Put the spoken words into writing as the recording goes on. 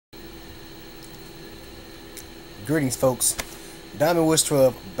Greetings, folks. Diamond Woods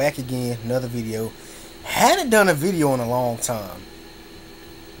 12 back again, another video. Hadn't done a video in a long time.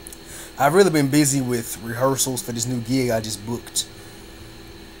 I've really been busy with rehearsals for this new gig I just booked.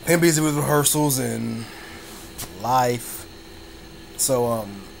 Been busy with rehearsals and life, so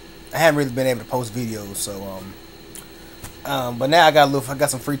I haven't really been able to post videos. So but now I got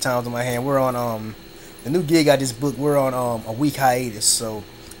some free time on my hand. We're on the new gig I just booked. We're on a week hiatus, so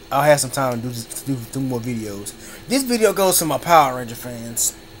I'll have some time to do more videos. This video goes to my Power Ranger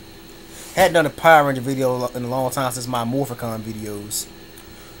fans. Hadn't done a Power Ranger video in a long time since my Morphicon videos.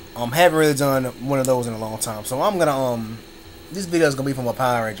 Haven't really done one of those in a long time. So I'm gonna this video is gonna be for my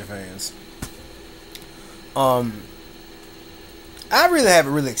Power Ranger fans. I really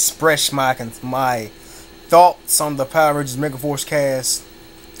haven't really expressed my thoughts on the Power Rangers Megaforce cast,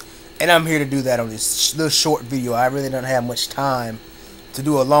 and I'm here to do that on this little short video. I really don't have much time to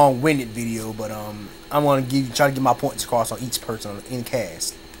do a long-winded video, but I want to try to get my points across on each person in the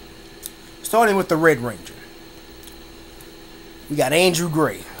cast. Starting with the Red Ranger, we got Andrew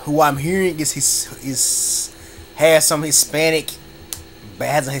Gray, who I'm hearing has some Hispanic,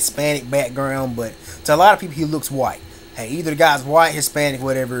 has a Hispanic background, but to a lot of people he looks white. Hey, either the guy's white, Hispanic,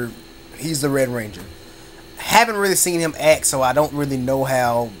 whatever. He's the Red Ranger. Haven't really seen him act, so I don't really know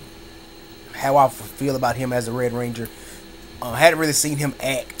how I feel about him as a Red Ranger. Hadn't really seen him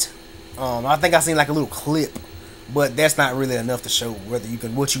act. I think I seen like a little clip, but that's not really enough to show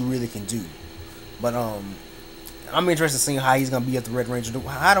what you really can do. But I'm interested in seeing how he's gonna be as the Red Ranger.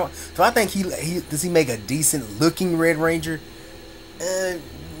 So I think does he make a decent looking Red Ranger?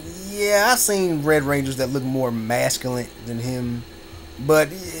 Yeah, I've seen Red Rangers that look more masculine than him, but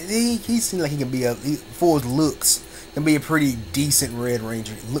he seems like he can be for his looks, can be a pretty decent Red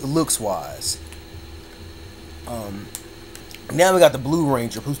Ranger looks wise. Now we got the Blue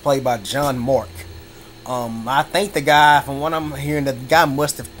Ranger, who's played by John Mark. I think the guy, from what I'm hearing, the guy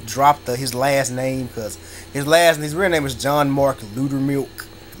must have dropped his last name, because his real name is John Mark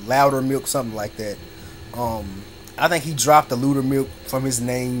Loudermilk, something like that. I think he dropped the Loudermilk from his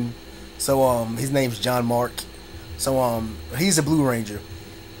name, so his name's John Mark. So he's a Blue Ranger.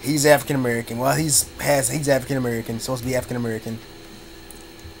 He's African American. Well, he's African American, supposed to be African American,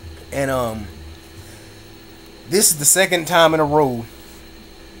 and this is the second time in a row,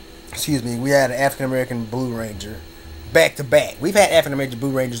 we had an African American Blue Ranger back to back. We've had African American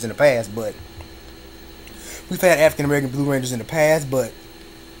Blue Rangers in the past, but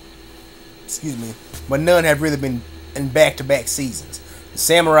none have really been in back-to-back seasons.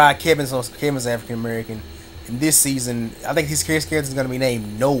 Samurai Kevin's African American, and this season I think his character is going to be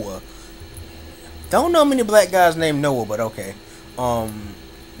named Noah. Don't know many black guys named Noah, but okay.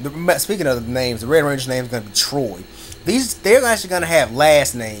 Speaking of the names, the Red Ranger's name is going to be Troy. They're actually going to have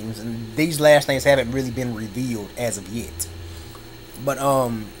last names, and these last names haven't really been revealed as of yet. But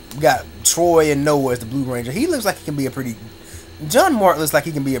we got Troy and Noah as the Blue Ranger. He looks like he can be John Mark looks like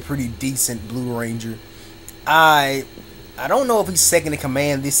he can be a pretty decent Blue Ranger. I don't know if he's second in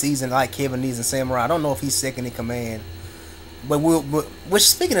command this season like Kevin Nees and Samurai. I don't know if he's second in command. Which,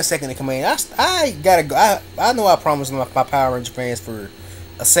 speaking of second in command, I gotta go. I know I promised my Power Ranger fans for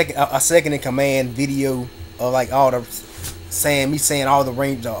a second in command video of like saying all the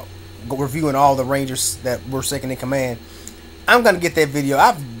Rangers, reviewing all the Rangers that were second in command. I'm gonna get that video.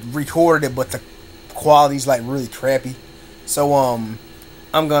 I've recorded it, but the quality's like really crappy. So I'm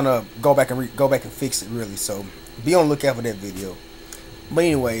gonna go back and fix it really. So be on the lookout for that video. But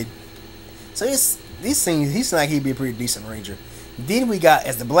anyway, so he seems like he'd be a pretty decent Ranger. Then we got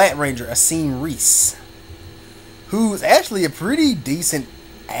as the Black Ranger Asim Reese, who's actually a pretty decent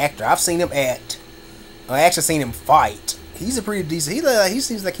actor. I've seen him act. I actually seen him fight. He's a pretty decent. He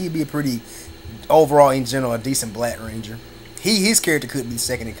seems like he'd be a pretty, overall in general, a decent Black Ranger. His character could be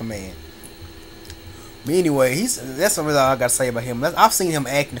second in command. But anyway, that's all I gotta say about him. I've seen him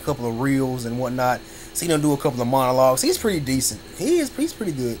act in a couple of reels and whatnot. Seen him do a couple of monologues. He's pretty decent. He's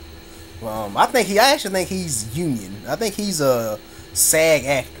pretty good. I actually think he's Union. I think he's a SAG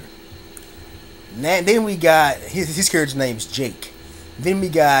actor. Then we got his character's name is Jake. Then we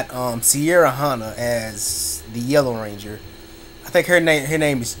got Sierra Hanna as the Yellow Ranger. I think her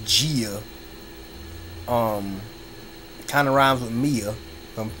name is Gia. Kind of rhymes with Mia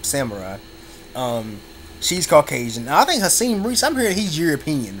from Samurai. She's Caucasian. I think Asim Reese, I'm hearing he's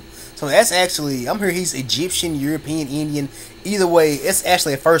European. So that's actually, I'm hearing he's Egyptian, European, Indian. Either way, it's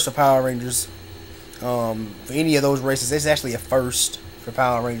actually a first for Power Rangers. For any of those races, it's actually a first for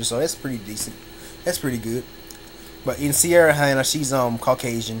Power Rangers. So that's pretty decent. That's pretty good. But in Sierra Hanna, she's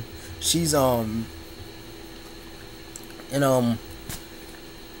Caucasian. She's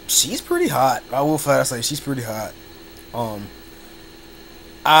She's pretty hot. I will flat out say she's pretty hot. Um,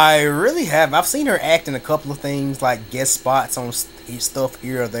 I really have. I've seen her act in a couple of things, like guest spots on stuff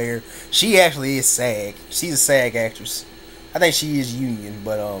here or there. She actually is SAG. She's a SAG actress. I think she is union,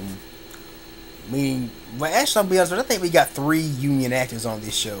 but I mean, well, actually, I'll be honest with you, I think we got 3 union actors on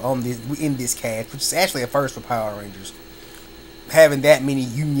this show, in this cast, which is actually a first for Power Rangers, having that many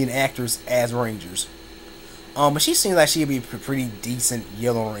union actors as Rangers. But she seems like she'd be a pretty decent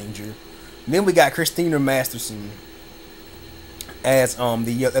Yellow Ranger. And then we got Christina Masterson as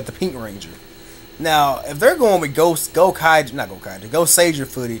the Pink Ranger. Now, if they're going with Ghost Sager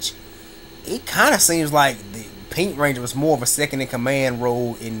footage, it kind of seems like the Pink Ranger was more of a second in command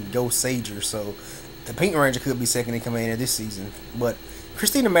role in Ghost Sager, so the Pink Ranger could be second in command in this season. But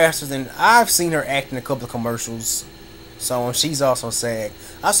Christina Masterson, I've seen her act in a couple of commercials, so she's also SAG.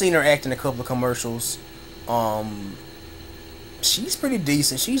 I've seen her act in a couple of commercials. She's pretty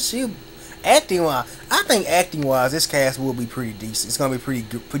decent. She acting wise, I think acting wise, this cast will be pretty decent. It's gonna be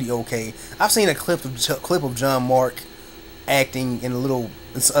pretty okay. I've seen a clip of John Mark acting in a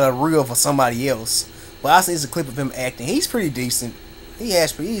reel for somebody else, but I seen a clip of him acting. He's pretty decent.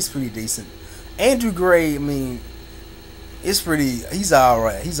 He's pretty decent. Andrew Gray, I mean, he's all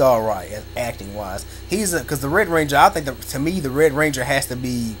right. He's all right acting wise. Because the Red Ranger, I think to me the Red Ranger has to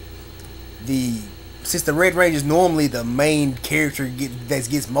be since the Red Ranger is normally the main character that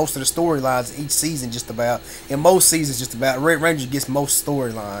gets most of the storylines each season, just about in most seasons, just about Red Ranger gets most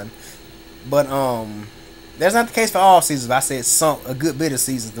storyline. But that's not the case for all seasons. I said a good bit of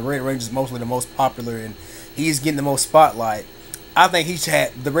seasons, the Red Ranger is mostly the most popular and he's getting the most spotlight. I think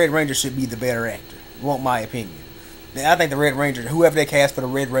the Red Ranger should be the better actor. Want my opinion? I think the Red Ranger, whoever they cast for the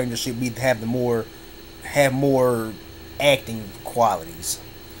Red Ranger, should have more acting qualities.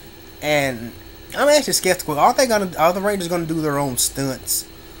 And I'm actually skeptical. Are the Rangers gonna do their own stunts?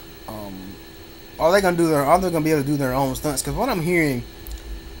 Are they gonna be able to do their own stunts? Because what I'm hearing,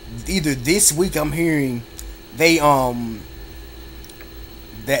 either this week I'm hearing that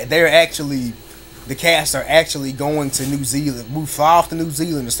the cast are actually going to New Zealand, fly off to New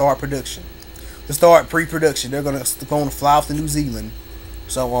Zealand to start production, to start pre-production. They're gonna fly off to New Zealand.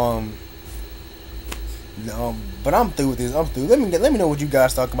 So but I'm through with this. I'm through. Let me know what you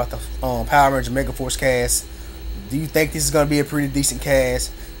guys talk about the Power Ranger Megaforce cast. Do you think this is gonna be a pretty decent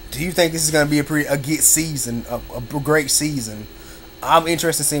cast? Do you think this is gonna be a good season, a great season? I'm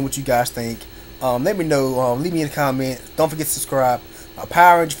interested in seeing what you guys think. Let me know. Leave me in a comment. Don't forget to subscribe.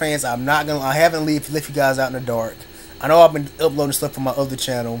 Power Ranger fans, I haven't left you guys out in the dark. I know I've been uploading stuff from my other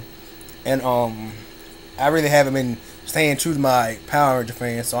channel, and I really haven't been staying true to my Power Ranger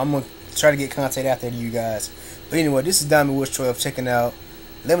fans. So I'm gonna try to get content out there to you guys. But anyway, this is Diamond Woods 12 checking out.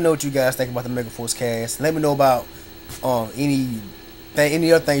 Let me know what you guys think about the Megaforce cast. Let me know about any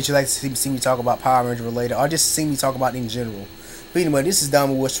other things you'd like to see me talk about Power Ranger related, or just see me talk about in general. But anyway, this is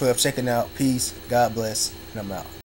Diamond Woods 12 checking out. Peace, God bless, and I'm out.